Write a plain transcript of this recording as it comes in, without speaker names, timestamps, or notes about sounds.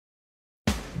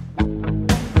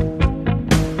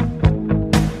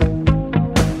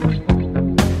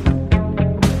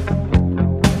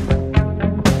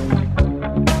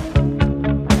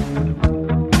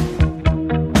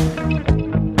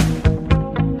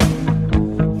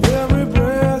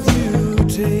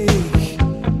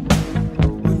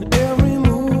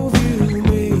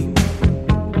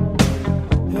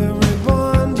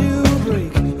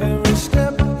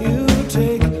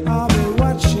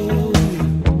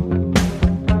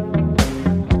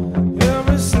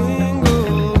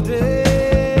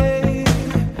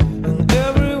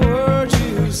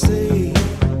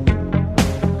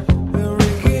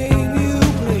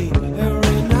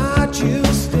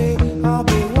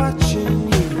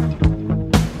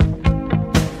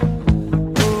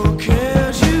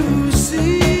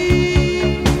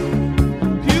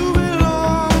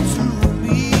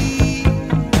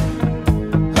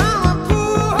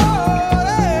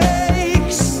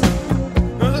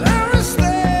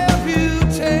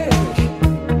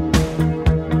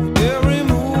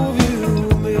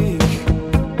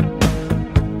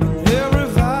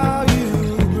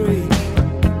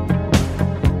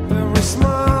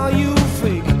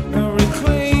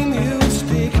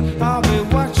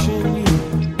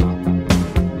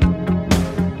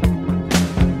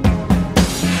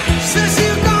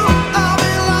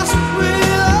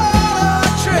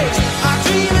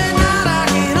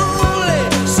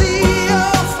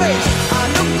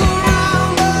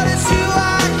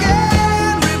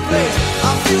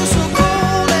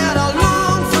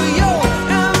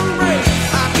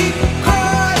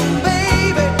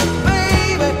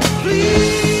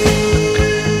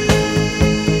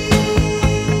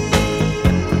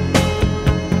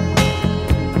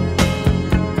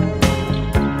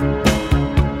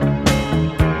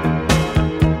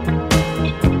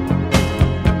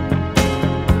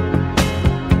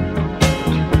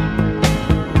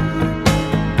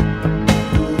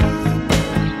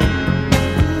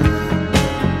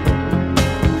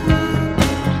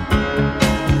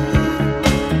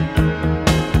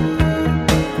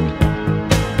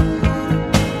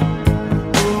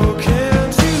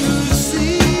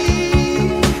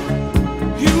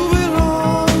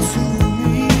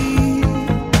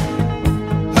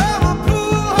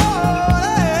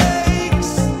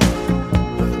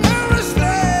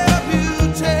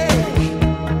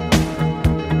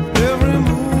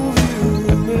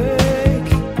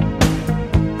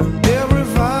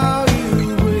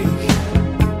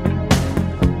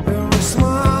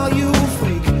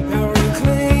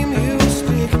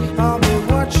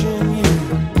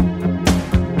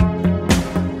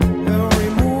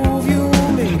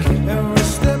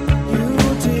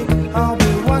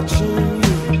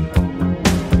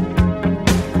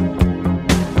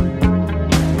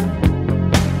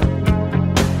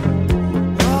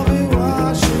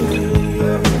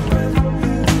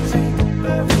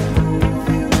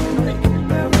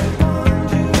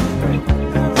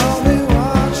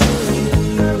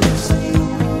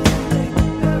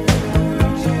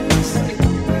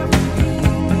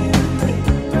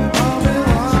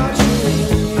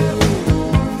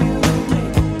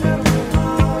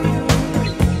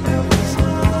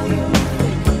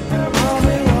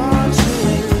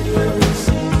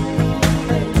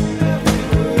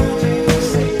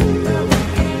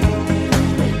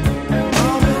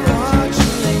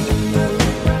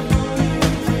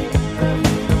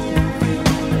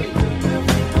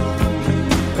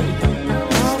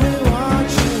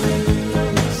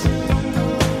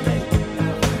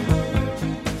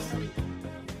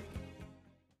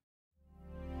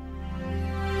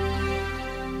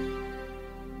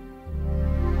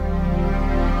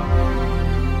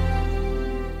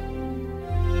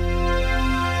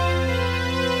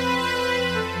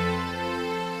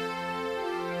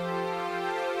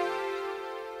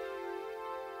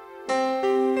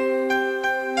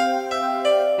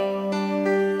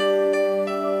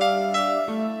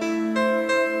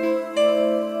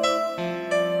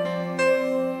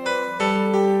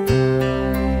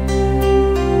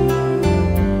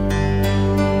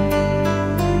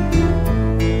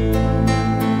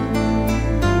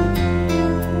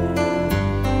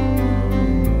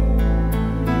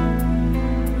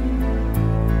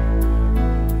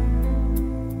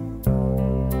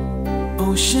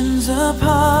Oceans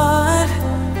apart,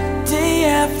 day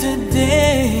after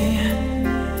day,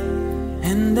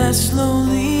 and I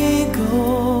slowly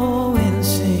go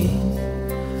insane.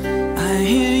 I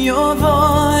hear your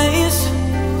voice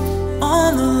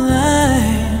on the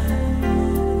line,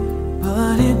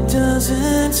 but it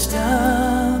doesn't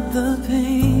stop the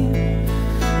pain.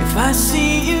 If I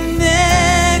see you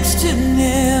next to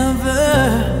never,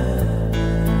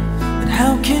 then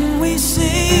how can we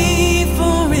say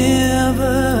forever?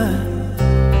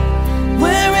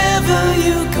 Wherever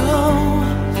you go,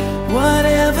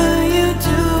 whatever you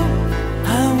do,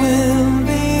 I will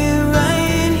be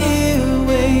right here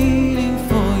waiting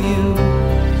for you.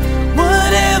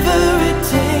 Whatever it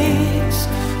takes,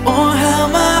 or how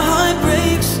my heart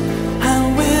breaks, I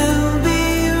will be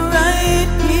right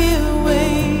here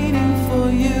waiting for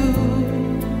you.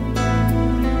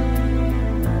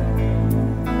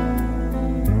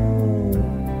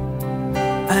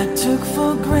 I took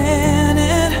for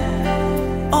granted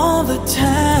all the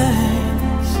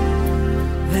times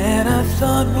that I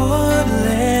thought would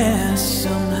last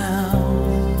somehow.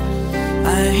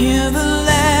 I hear the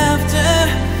laughter,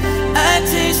 I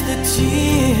taste the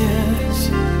tears,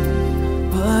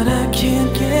 but I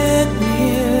can't get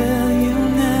near you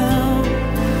now.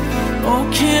 Oh,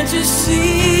 can't you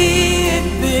see it,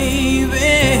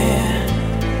 baby?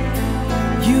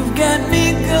 You've got me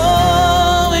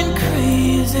going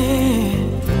crazy.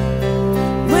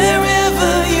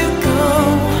 Wherever you go,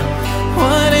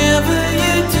 whatever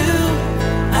you do,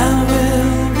 I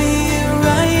will be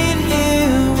right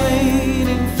here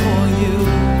waiting for you.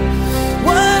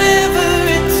 Whatever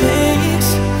it takes,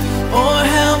 or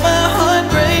how my heart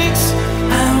breaks,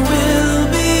 I will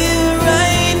be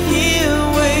right here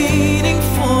waiting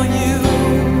for you.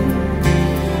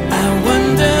 I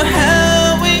wonder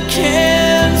how we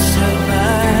can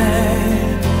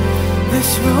survive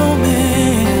this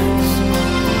romance,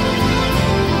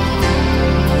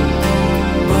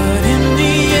 but in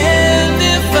the end,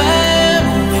 if I'm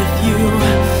with you,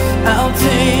 I'll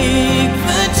take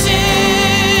the chance.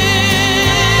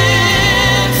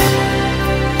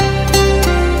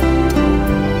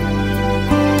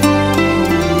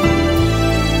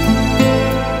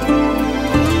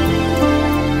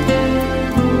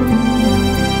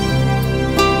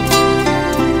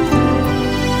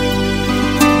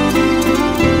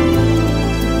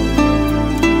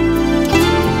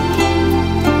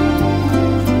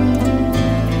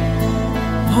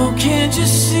 Oh, can't you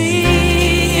see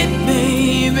it,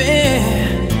 baby?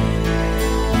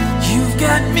 You've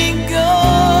got me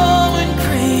going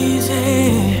crazy.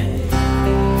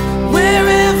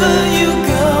 Wherever you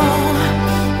go,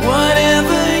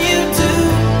 whatever you do,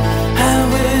 I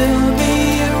will be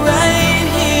right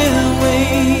here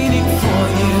waiting for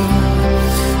you.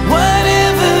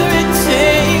 Whatever it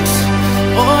takes,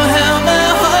 or how my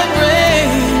heart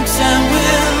breaks, I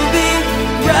will be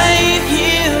right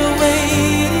here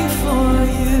waiting for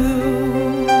you.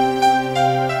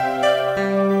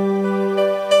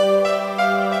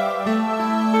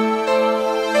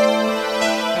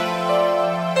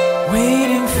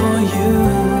 Waiting for you.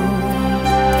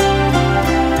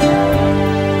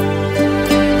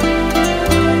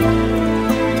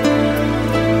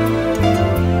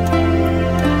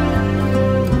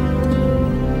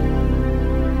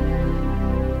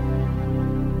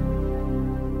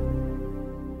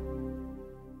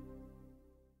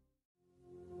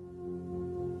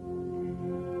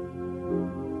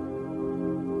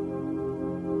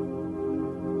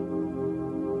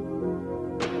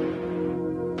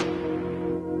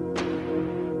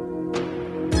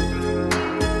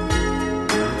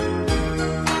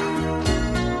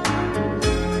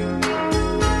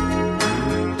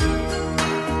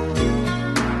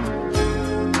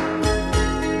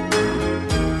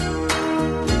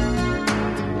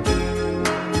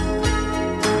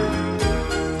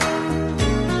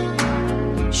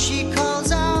 She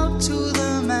calls out to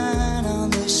the man on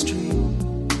the street,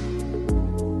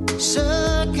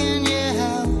 "Sir, can you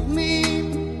help me?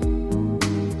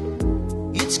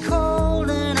 It's cold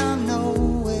and I'm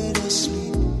nowhere to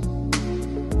sleep.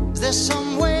 Is there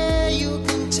somewhere you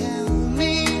can tell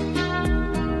me?"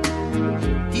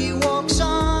 He walks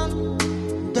on,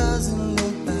 doesn't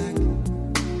look back.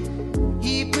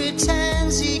 He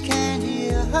pretends he can't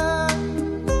hear her,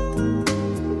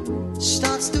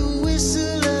 starts to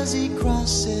whistle as he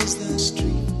crosses the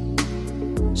street.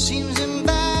 Seems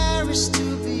embarrassed to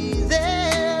be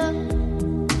there.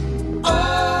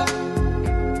 Oh,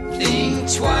 think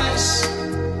twice,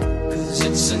 'cause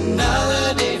it's another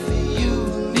day for you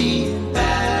and me in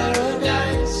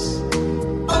paradise.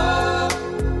 Oh,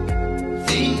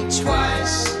 think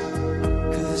twice,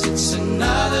 'cause it's another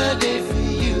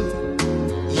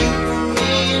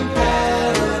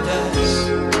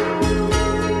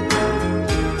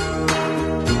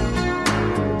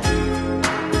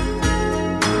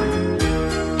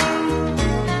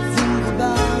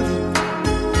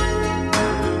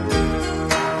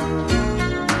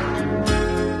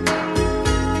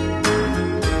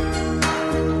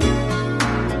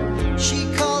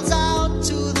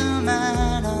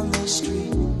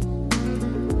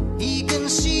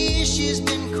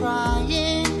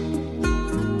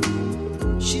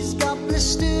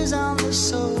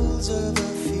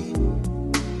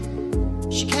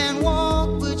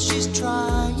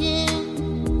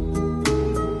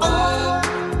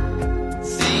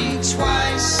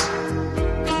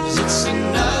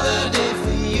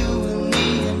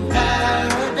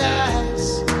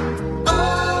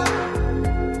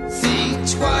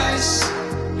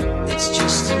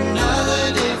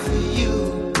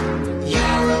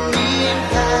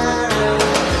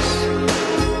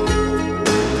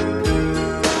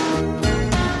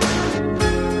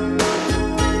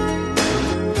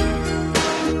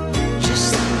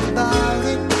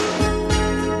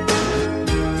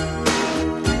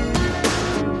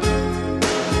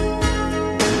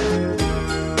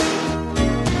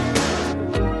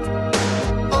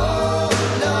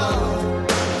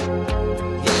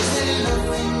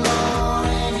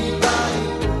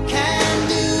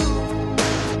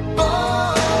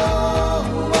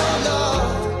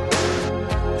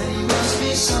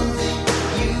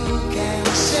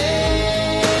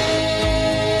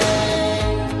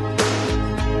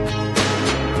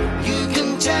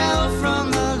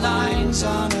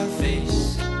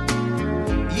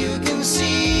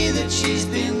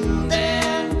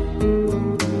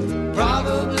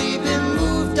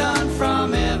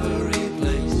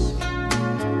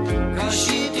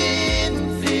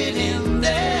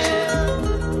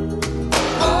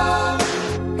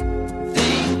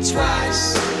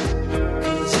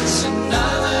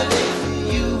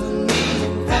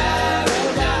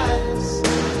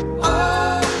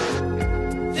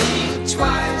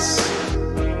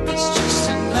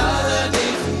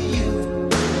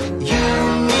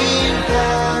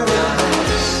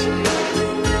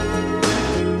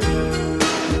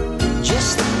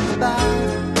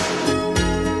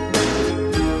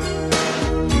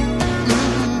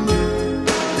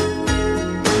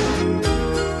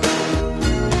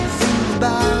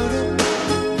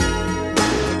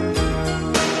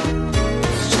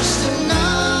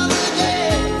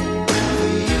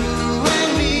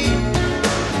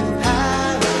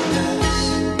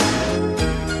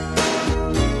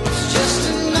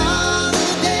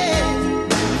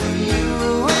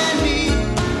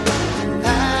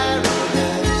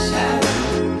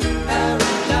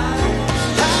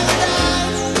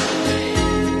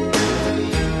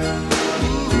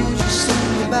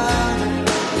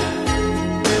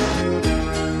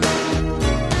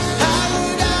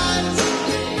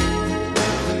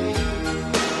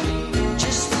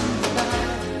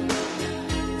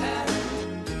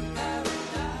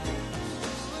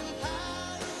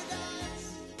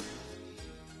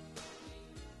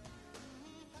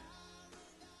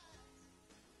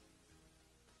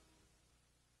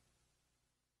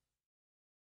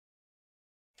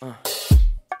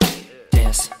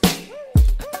Dance.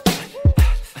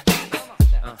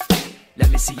 Let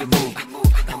me see you move. Come on,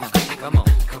 come on, come on,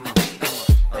 come on.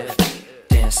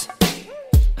 Dance.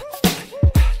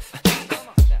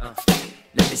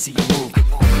 Let me see you move.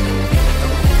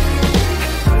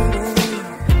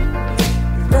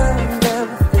 Love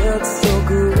never felt so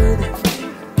good.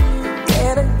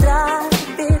 Can I die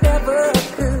if it ever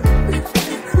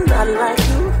could? Not like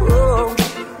you. Oh.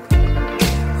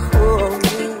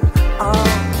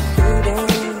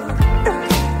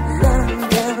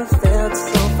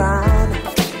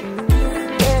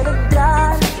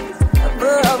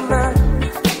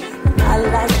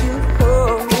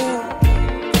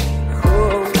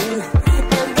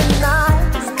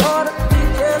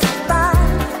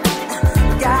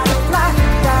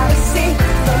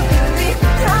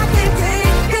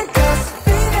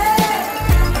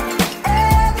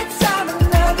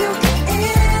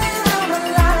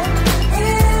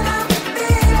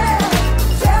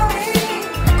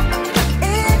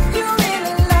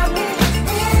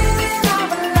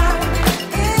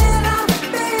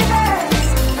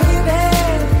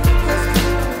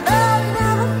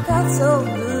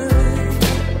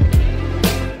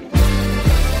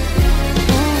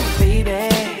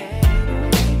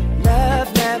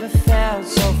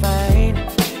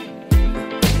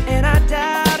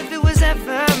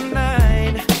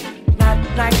 Life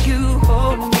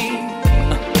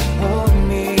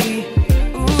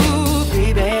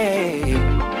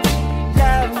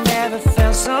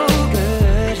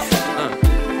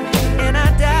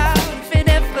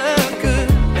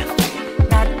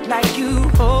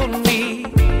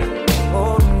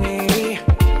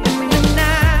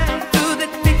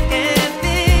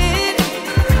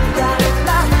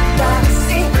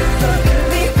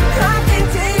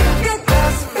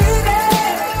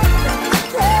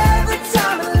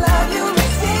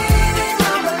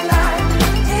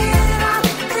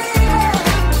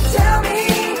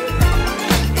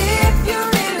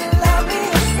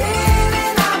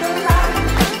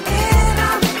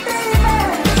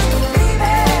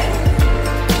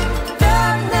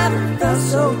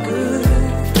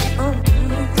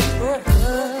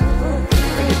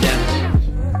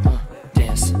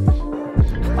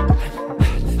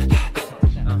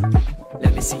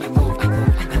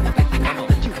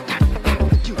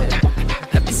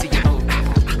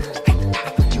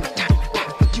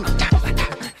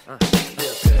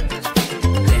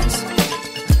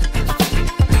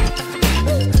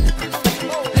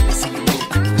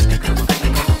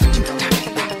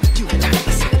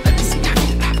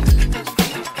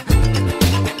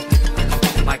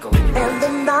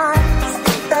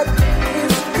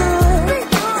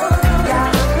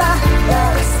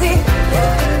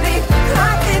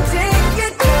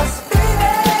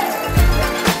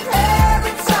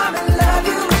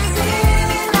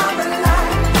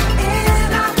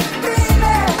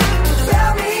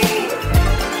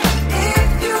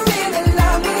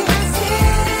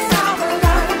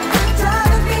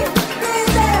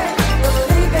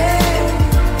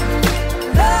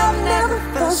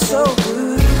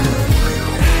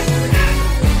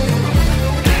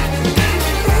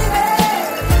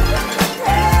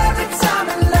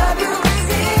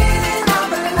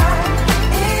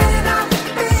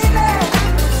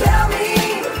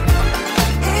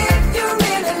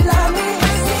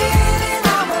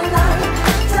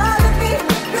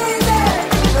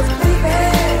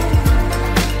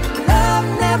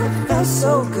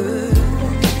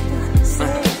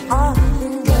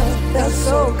felt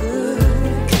so good.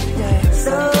 Yeah,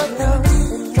 so no,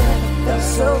 it never felt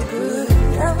so good.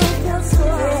 Never felt so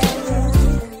good.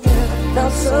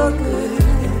 Felt so good.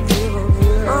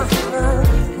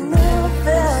 Never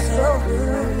felt so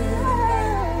good.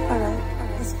 Alright,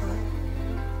 that's fine.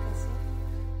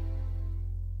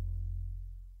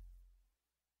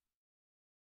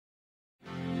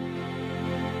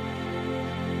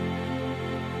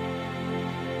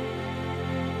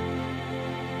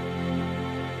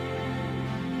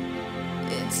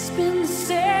 It's been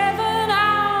 7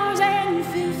 hours and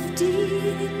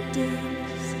 15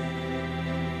 days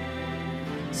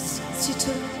since you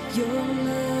took your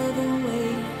love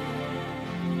away.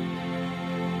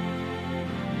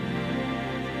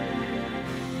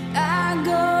 I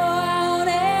go out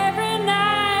every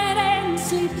night and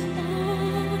sleep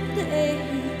all day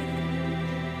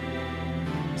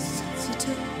since you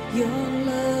took your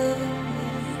love away.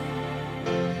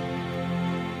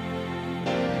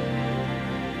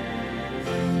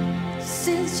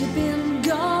 Since you've been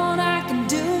gone, I can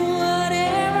do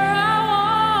whatever I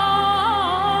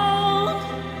want.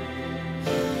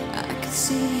 I can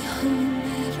see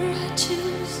whomever I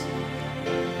choose.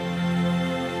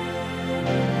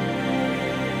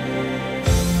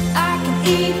 I can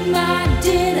eat my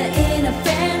dinner in a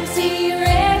fancy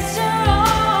restaurant,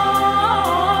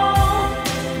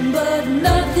 but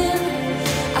nothing,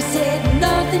 I said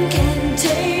nothing can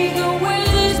take away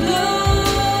this blues.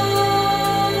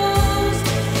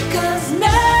 'Cause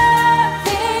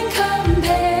nothing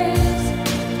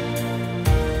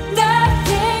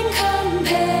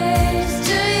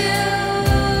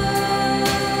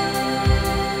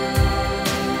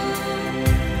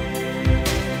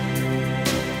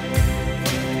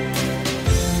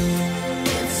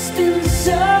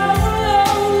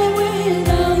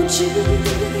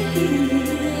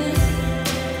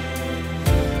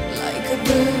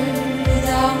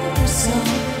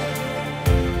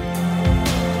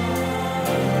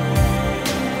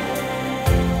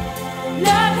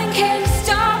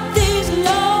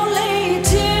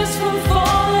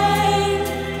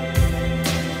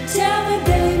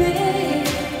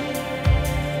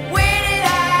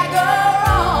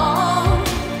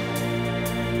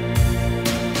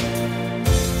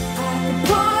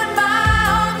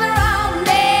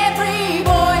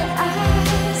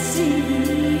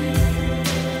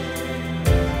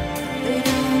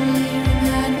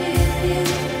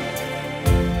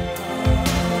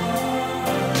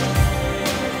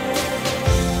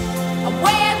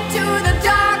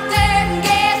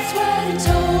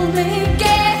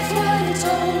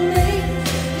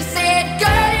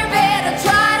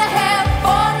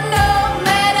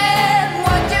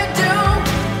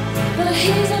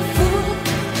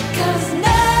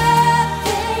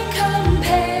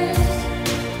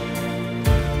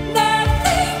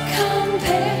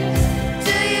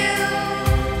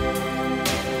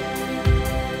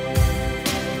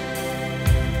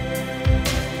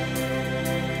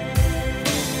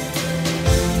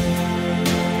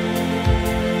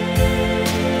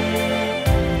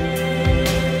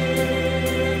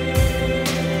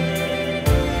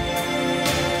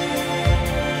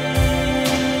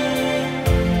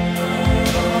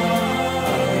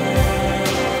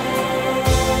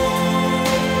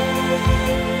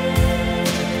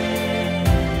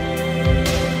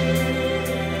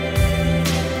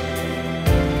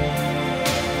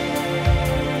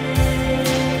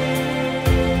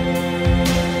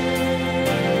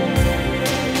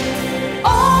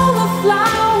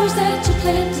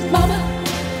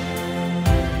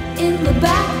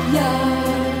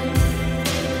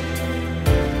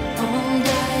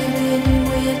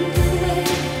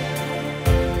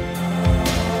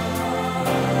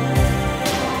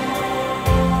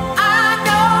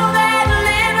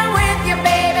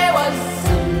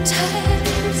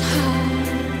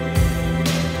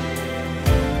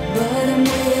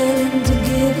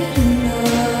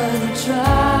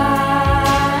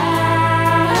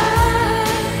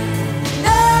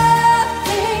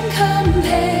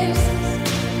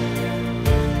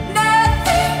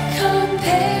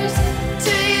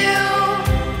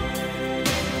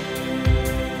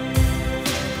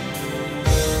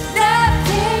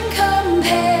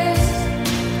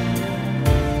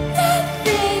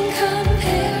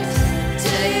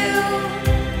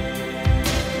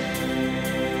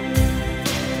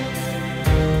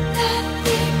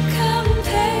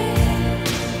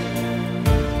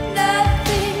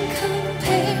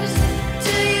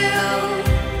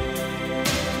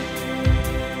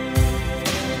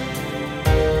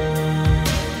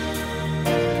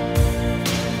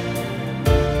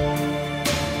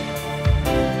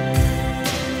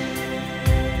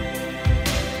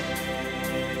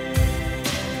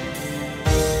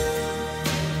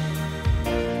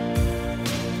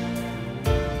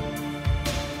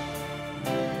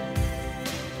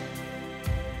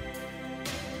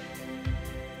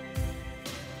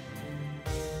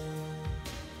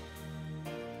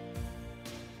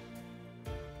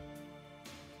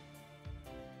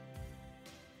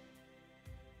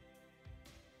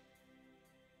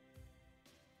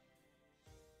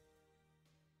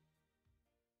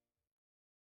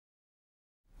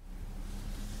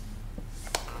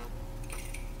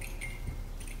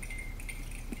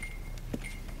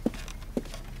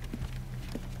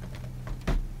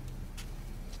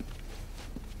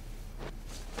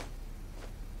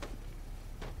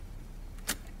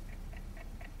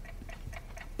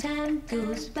time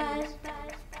goes by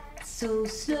so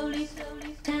slowly,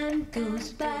 time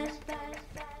goes by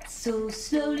so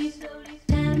slowly,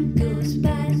 time goes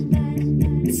by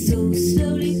so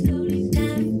slowly,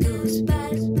 time goes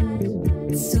by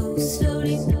so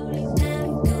slowly,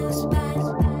 time goes by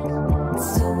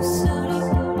so slowly,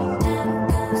 time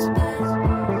goes by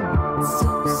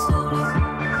so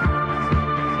slowly.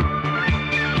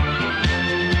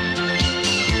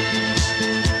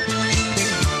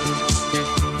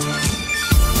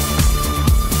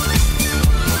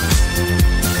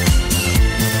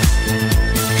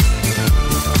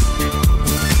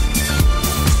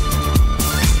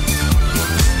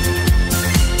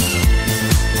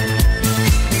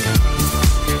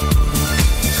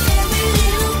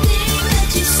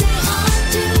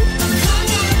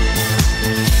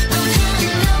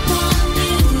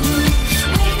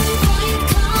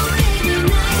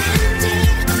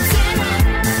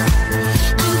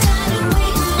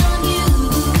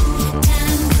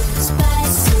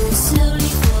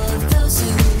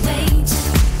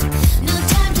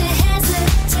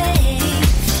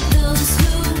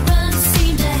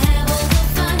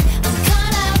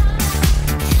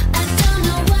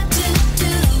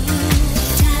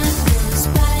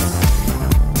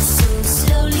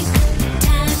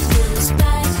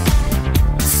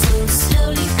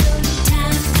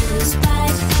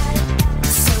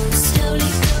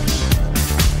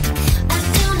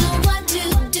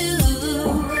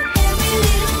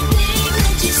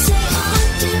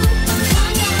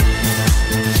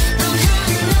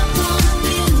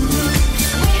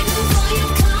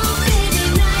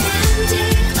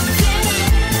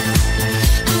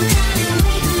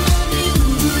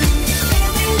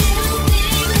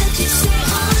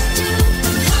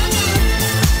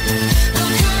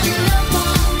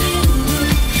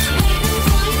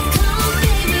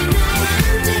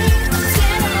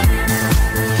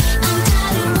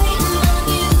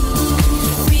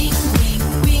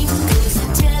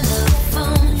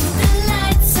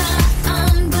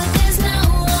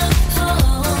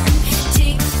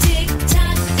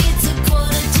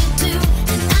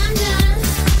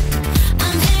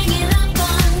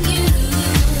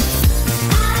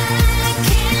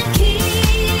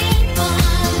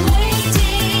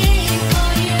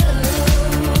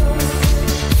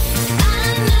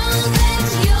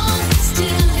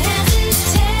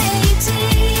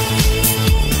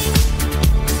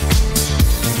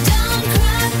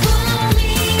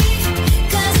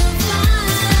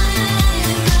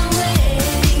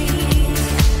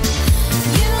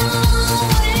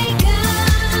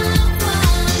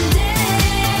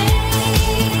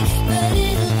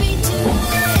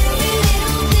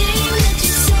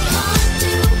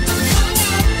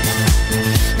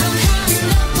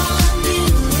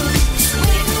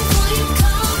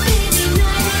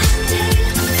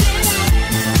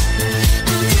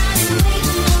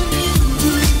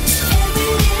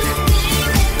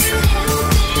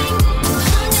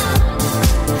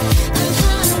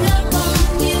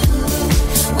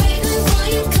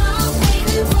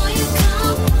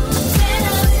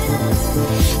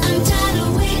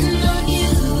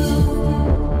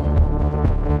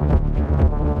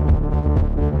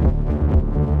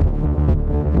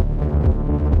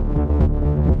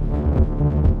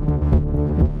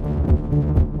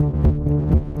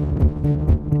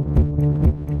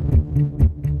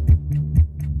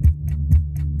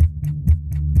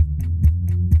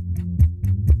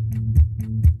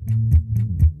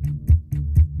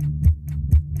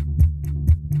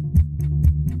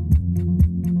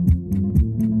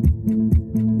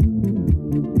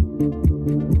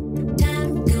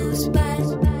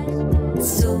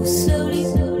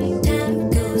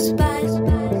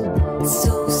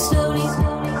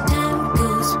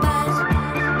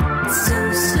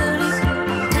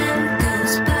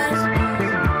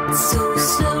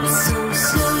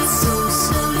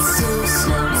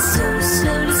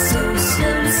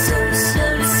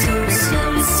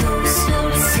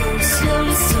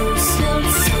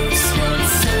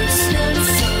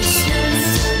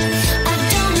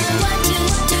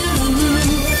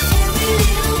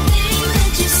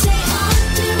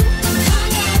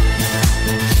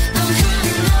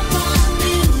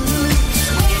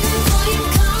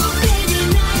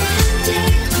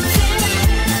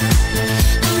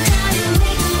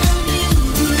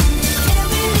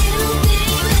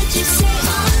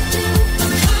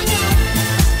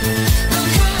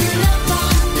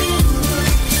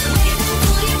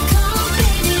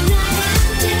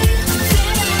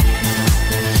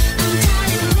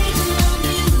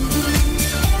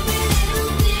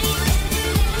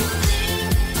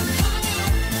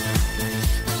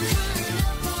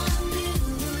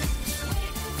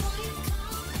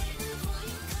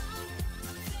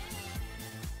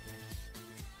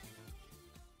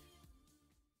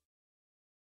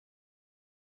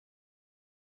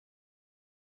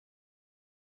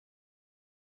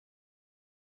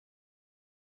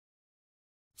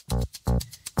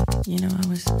 You know,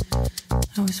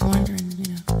 I was wondering,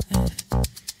 you know,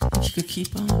 if you could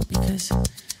keep on, because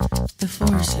the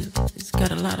force, it's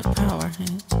got a lot of power,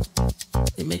 and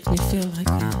it makes me feel like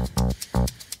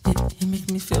it makes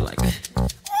me feel like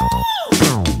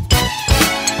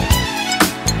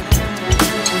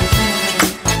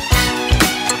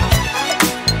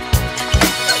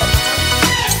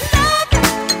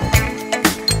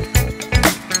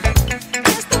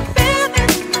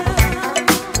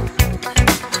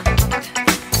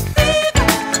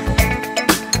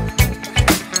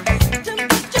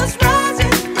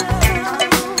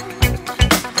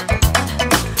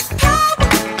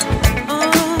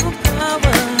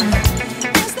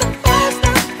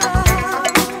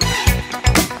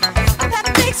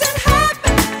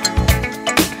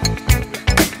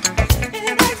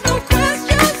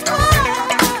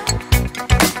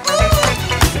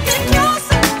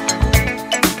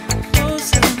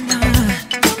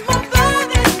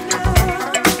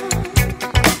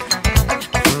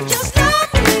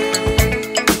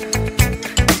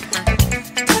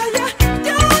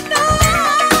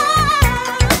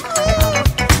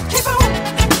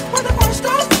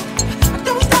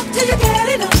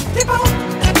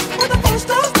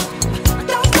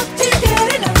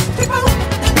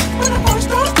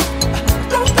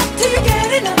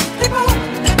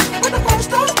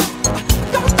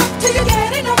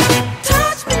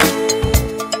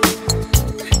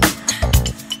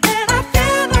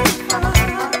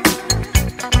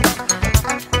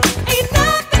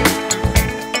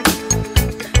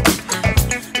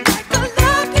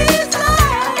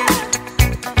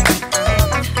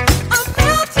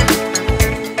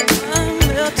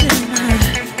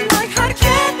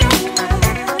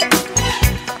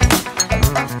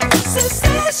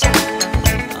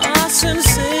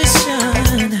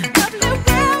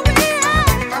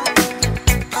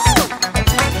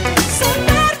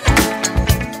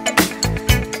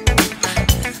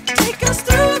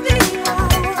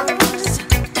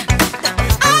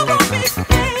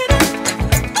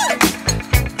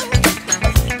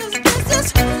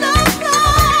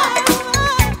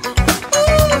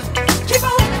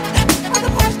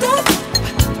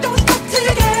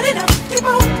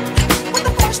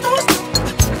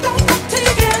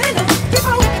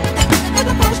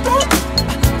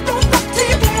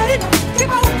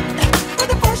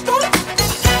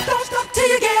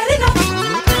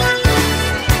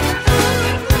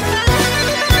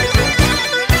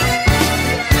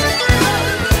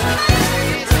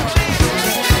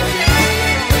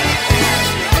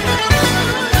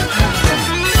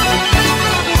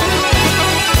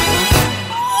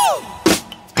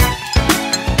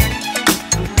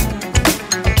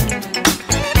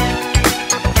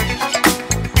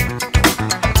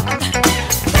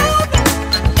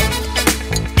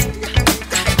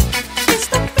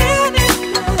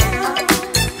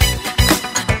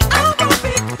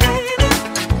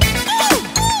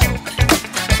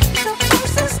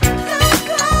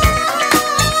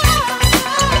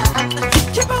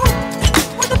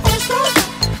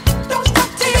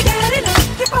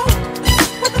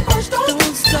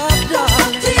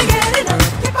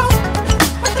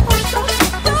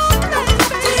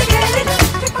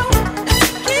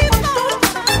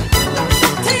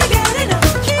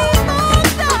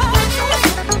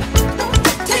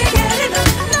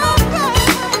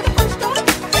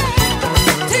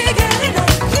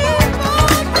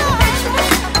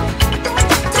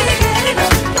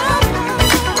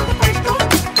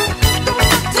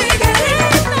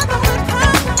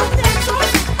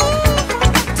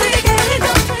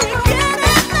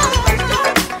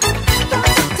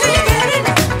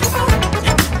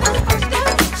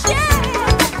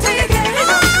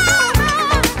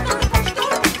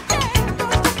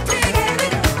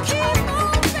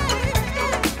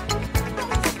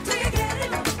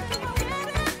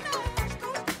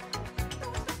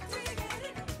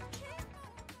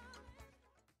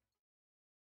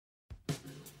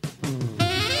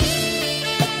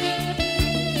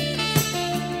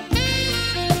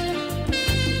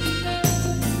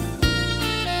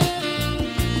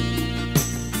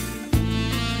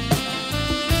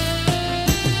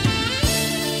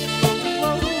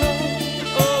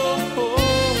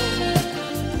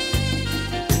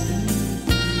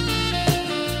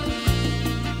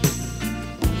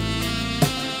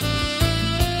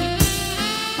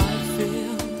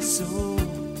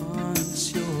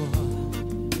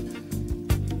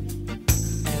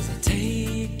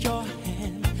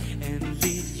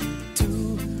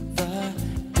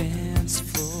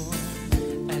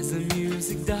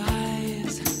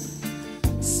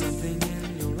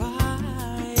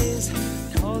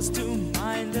calls to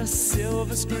mind behind a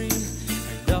silver screen,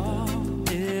 and all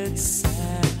its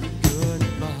sad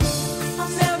goodbye.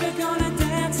 I'm never gonna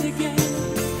dance again.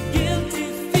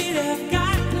 Guilty feet have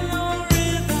got no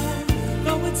rhythm.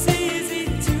 Though it's easy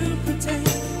to pretend,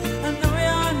 I know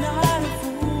you're not a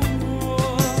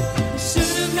fool.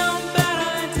 Should have known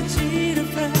better than to cheat a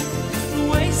friend,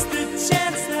 waste the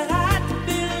chance that I'd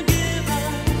been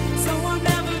given. So I'm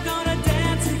never gonna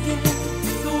dance again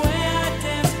the way I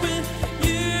dance with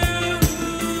you.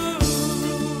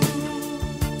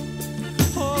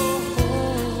 Oh,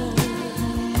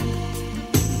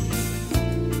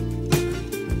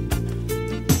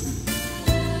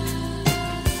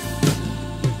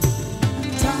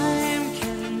 time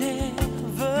can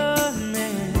never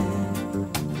mend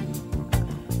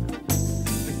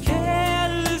the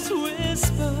careless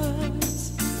whispers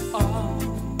of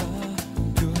a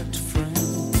good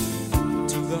friend.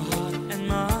 To the heart and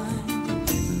mind,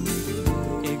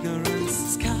 ignorance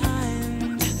is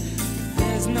kind.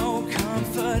 There's no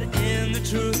comfort in the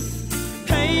truth.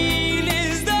 Pain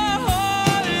is the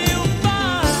whole you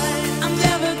find. I'm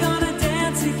never gonna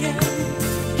dance again.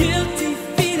 Guilty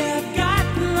feet have got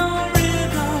no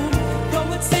rhythm.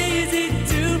 Though it's easy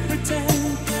to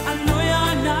pretend, I know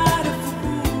you're not a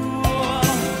fool.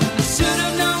 I should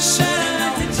have known better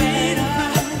than to cheat a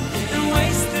friend and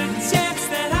waste the chance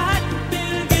that I'd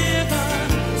been given.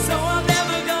 So I'm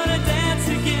never gonna dance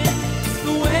again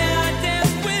the way I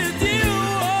dance with you.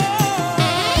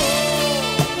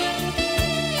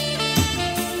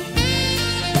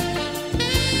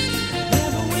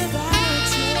 Never without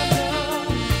your love.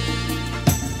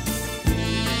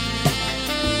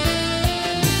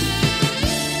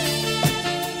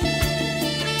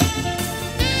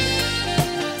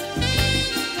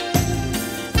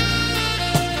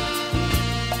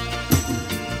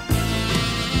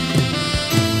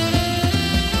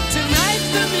 Tonight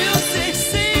the music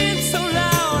seems so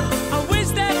loud. I wish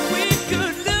that we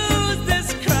could lose this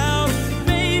crowd.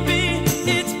 Maybe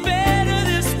it's better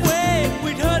this way.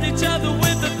 We'd hurt each other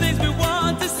with the things we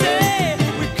want to say.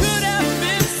 We could have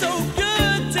been so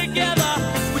good together.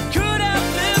 We could have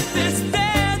lived this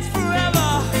dance forever.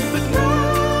 But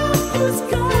now who's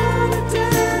gonna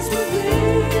dance with me?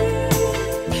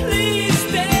 Please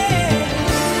stay.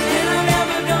 And I'm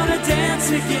never gonna dance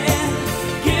again.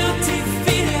 Guilty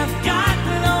feet have got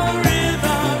no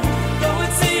rhythm. Though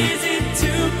it's easy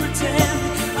to pretend,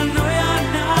 I know you're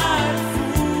not a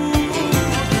fool.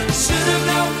 Should have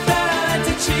known better than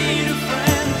to cheat a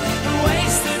friend and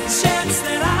waste the chance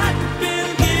that I'd been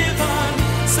given.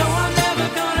 So I'm never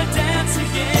gonna dance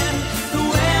again the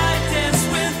way I dance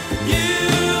with you.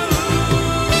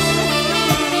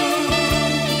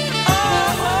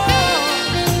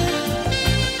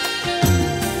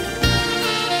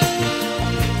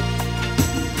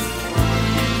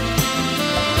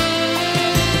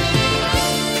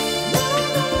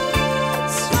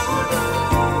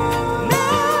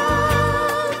 Now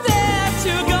that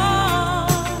you're gone,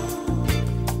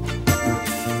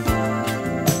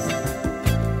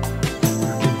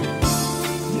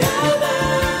 now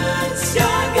that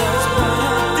you're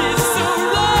gone, it's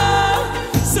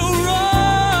so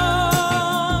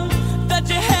wrong that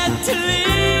you had to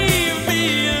leave me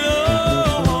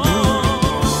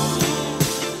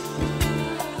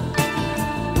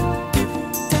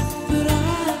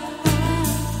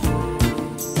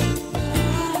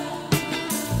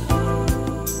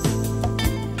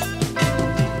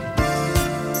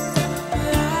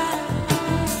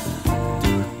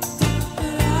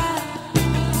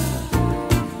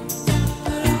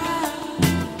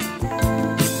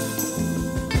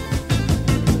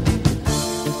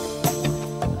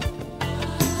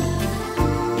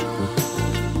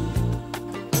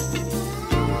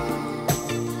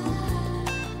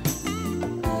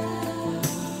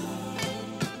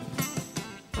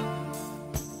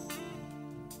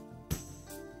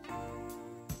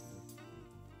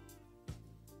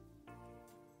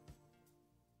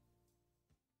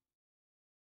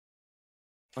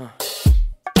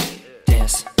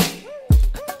dance.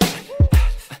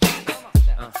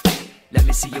 Let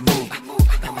me see you move.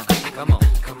 Come on, come on,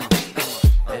 come on.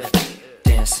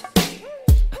 Dance.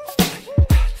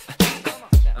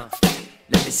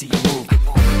 Let me see you move.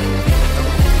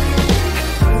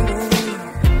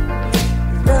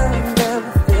 Love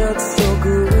never felt so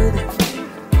good.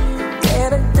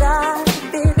 And I died,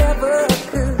 it never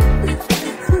could.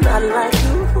 Not like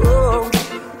you.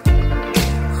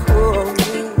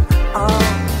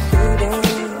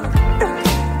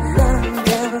 Love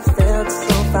never felt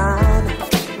so fine.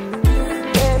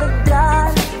 And I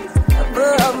died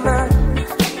above mine.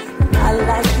 Not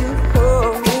like you.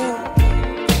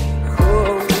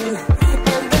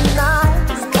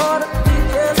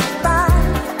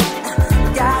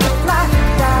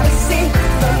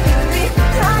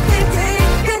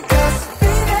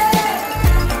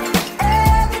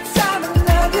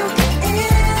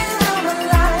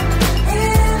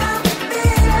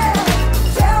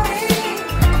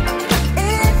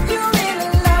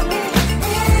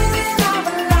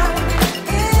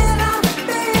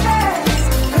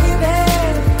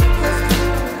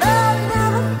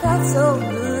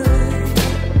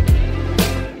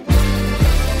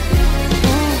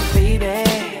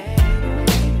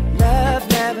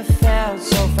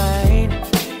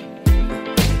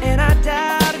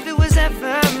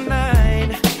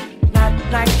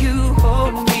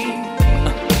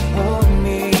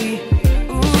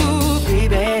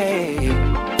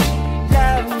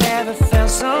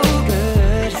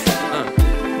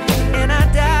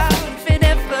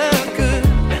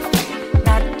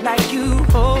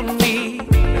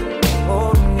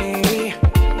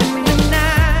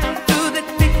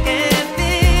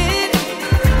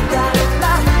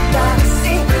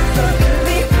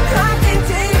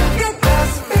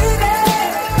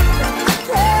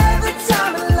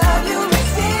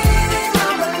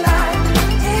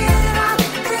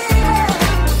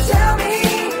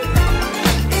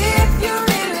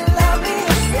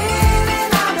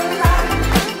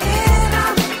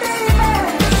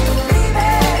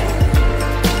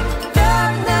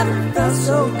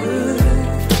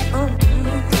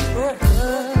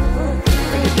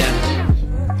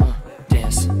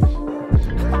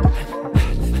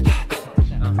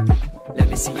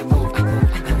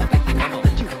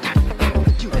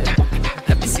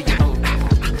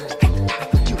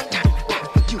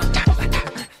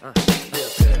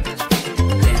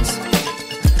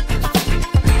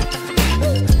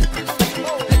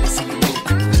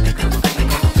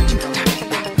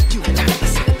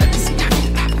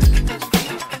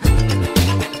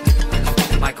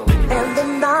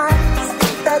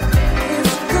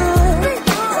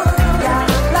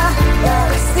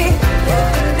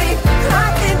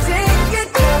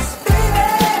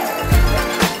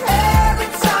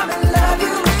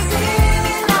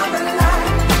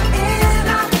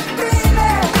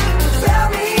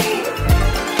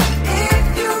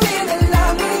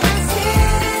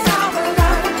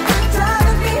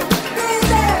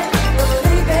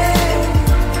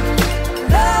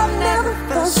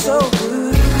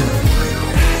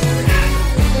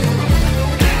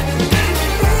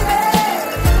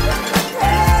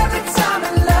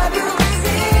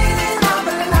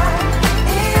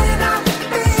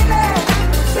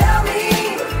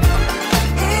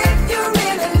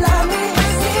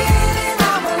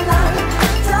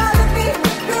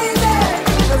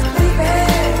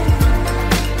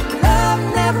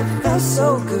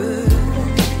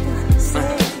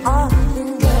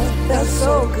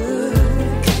 so good.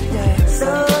 Yeah,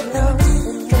 so no,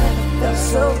 felt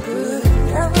so good.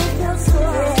 Never felt so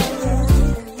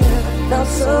good. Felt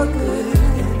so good.